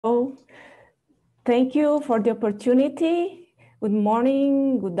So, thank you for the opportunity. Good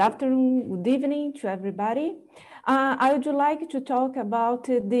morning, good afternoon, good evening to everybody. I would like to talk about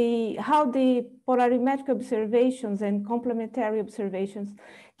how the polarimetric observations and complementary observations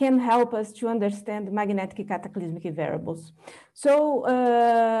can help us to understand magnetic cataclysmic variables. So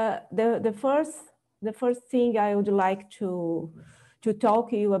the first thing I would like to talk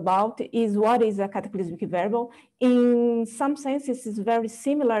to you about is what is a cataclysmic variable. In some senses, it's very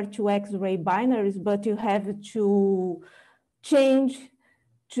similar to X-ray binaries, but you have to change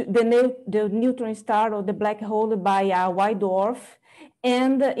the neutron star or the black hole by a white dwarf.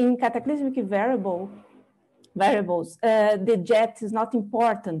 And in cataclysmic variables, the jet is not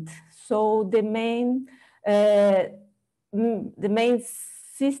important. So the main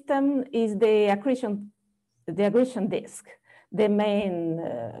system is the accretion disk, the main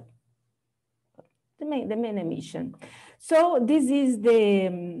emission. So this is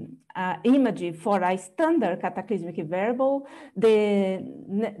the image for a standard cataclysmic variable. The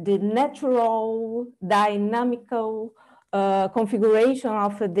natural dynamical configuration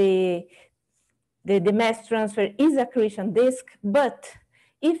of the mass transfer is accretion disk, but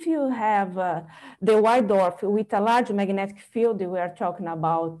if you have the white dwarf with a large magnetic field, we are talking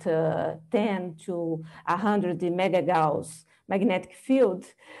about 10 to 100 megagauss magnetic field,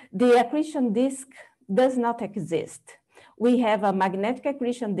 the accretion disk does not exist. We have a magnetic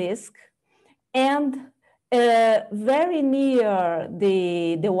accretion disk, and very near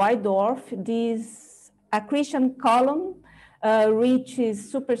the white dwarf, this accretion column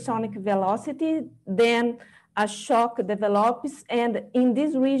reaches supersonic velocity, then a shock develops, and in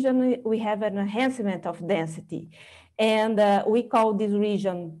this region we have an enhancement of density. And we call this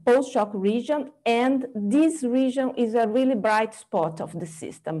region post-shock region, and this region is a really bright spot of the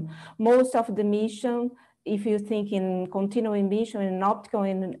system. Most of the emission, if you think in continuous emission, in optical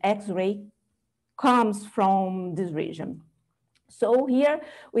and X-ray, comes from this region. So here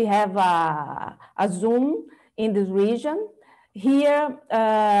we have a zoom in this region. Here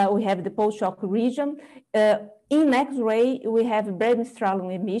we have the post-shock region. In X-ray, we have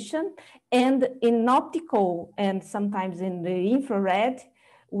bremsstrahlung emission, and in optical and sometimes in the infrared,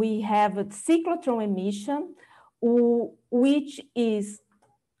 we have a cyclotron emission, which is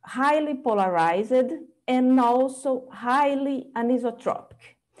highly polarized and also highly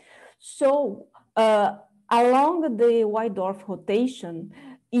anisotropic. So along the white dwarf rotation,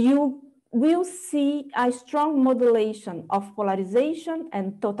 you will see a strong modulation of polarization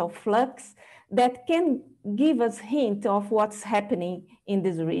and total flux that can give us a hint of what's happening in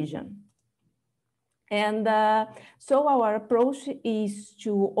this region. And so our approach is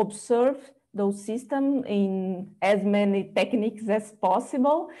to observe those systems in as many techniques as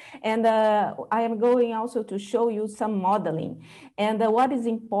possible. And I am going also to show you some modeling. And what is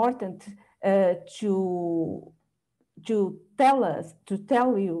important to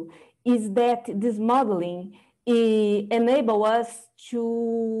tell you is that this modeling enable us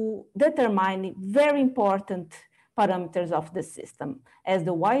to determine very important parameters of the system, as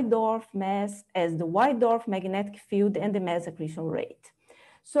the white dwarf mass, as the white dwarf magnetic field, and the mass accretion rate.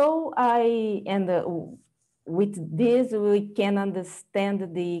 So with this, we can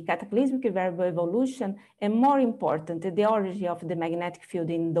understand the cataclysmic variable evolution, and more important, the origin of the magnetic field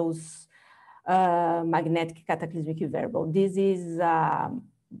in those magnetic cataclysmic variable. This is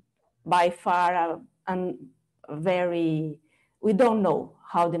by far we don't know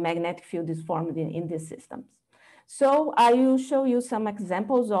how the magnetic field is formed in these systems. So I will show you some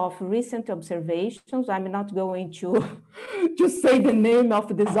examples of recent observations. I'm not going to say the name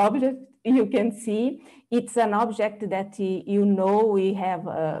of this object. You can see it's an object that we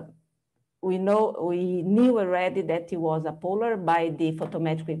knew already that it was a polar by the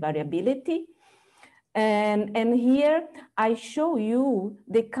photometric variability. And here I show you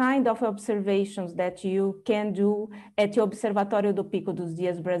the kind of observations that you can do at the Observatório do Pico dos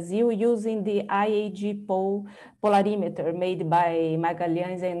Dias, Brazil, using the IAG polarimeter made by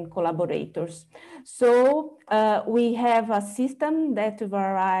Magalhães and collaborators. So we have a system that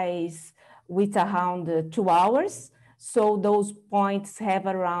varies with around 2 hours. So those points have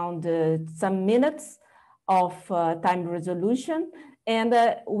around some minutes of time resolution, and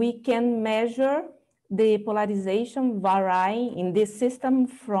we can measure the polarization varying in this system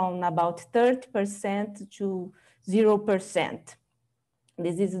from about 30% to 0%.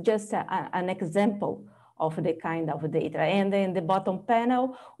 This is just an example of the kind of data. And in the bottom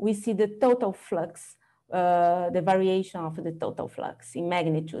panel, we see the total flux, the variation of the total flux in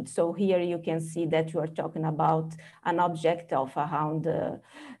magnitude. So here you can see that you are talking about an object of around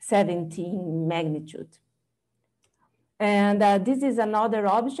 17 magnitude. And this is another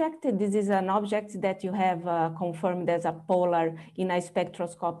object. This is an object that you have confirmed as a polar in a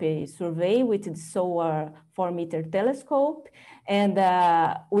spectroscopy survey with the SOAR 4-meter telescope. And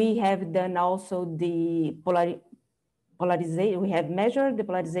we have done also the polarization. We have measured the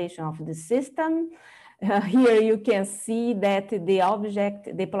polarization of the system. Here you can see that the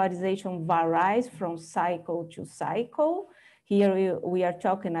object, the polarization varies from cycle to cycle. Here we are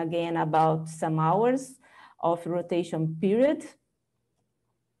talking again about some hours of rotation period.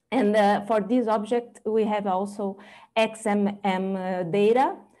 And for this object, we have also XMM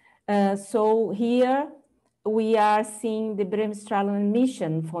data. So here we are seeing the bremsstrahlung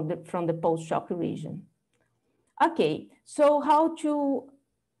emission from the post-shock region. Okay, so how to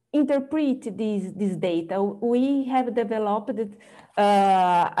interpret this data? We have developed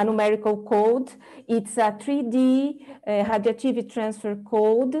a numerical code. It's a 3D radiativity transfer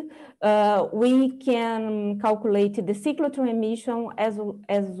code. We can calculate the cyclotron emission as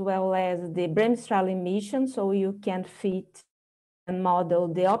well as the bremsstrahlung emission, so you can fit and model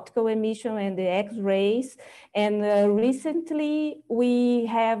the optical emission and the X-rays. And recently we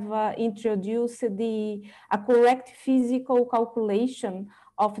have introduced a correct physical calculation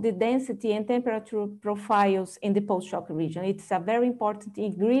of the density and temperature profiles in the post-shock region. It's a very important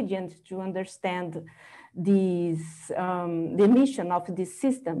ingredient to understand the emission of these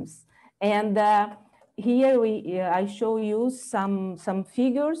systems. And here I show you some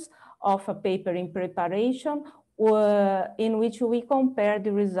figures of a paper in preparation in which we compare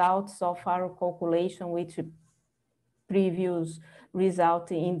the results of our calculation with previous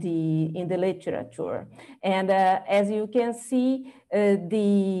result in the literature. And as you can see,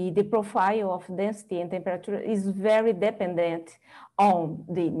 the profile of density and temperature is very dependent on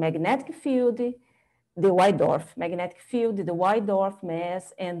the magnetic field, the white dwarf magnetic field, the white dwarf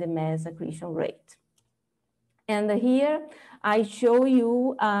mass, and the mass accretion rate. And here I show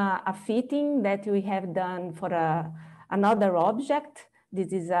you a fitting that we have done for another object.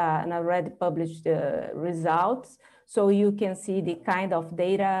 This is an already published results. So you can see the kind of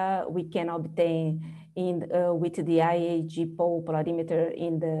data we can obtain with the IAG pole polarimeter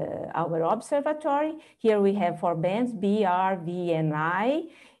in our observatory. Here we have 4 bands, B, R, V, and I.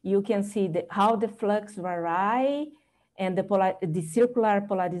 You can see how the flux vary and the circular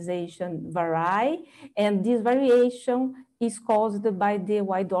polarization vary. And this variation is caused by the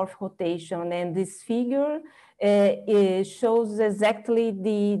white dwarf rotation. And this figure it shows exactly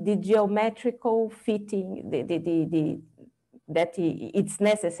the geometrical fitting that it's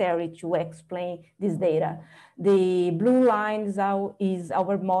necessary to explain this data. The blue line is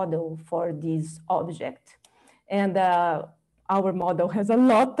our model for this object. And our model has a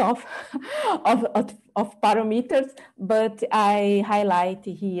lot of parameters, but I highlight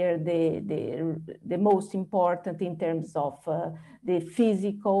here the most important in terms of the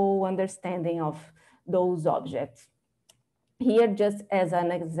physical understanding of those objects. Here, just as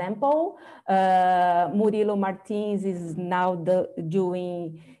an example, Murilo Martins is now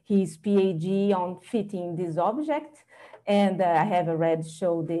doing his PhD on fitting this object. And I have already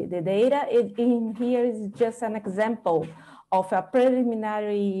showed the data. In here is just an example of a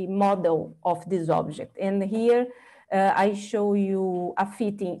preliminary model of this object. And here I show you a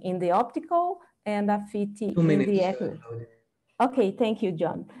fitting in the optical and a fitting in the X-ray. Okay, thank you,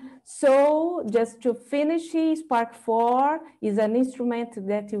 John. So just to finish, Spark 4 is an instrument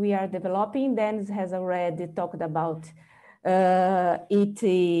that we are developing. Dennis has already talked about it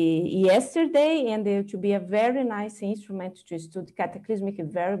yesterday, and it will be a very nice instrument to study cataclysmic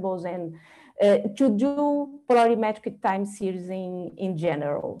variables and to do polarimetric time series in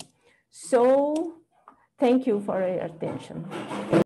general. So thank you for your attention.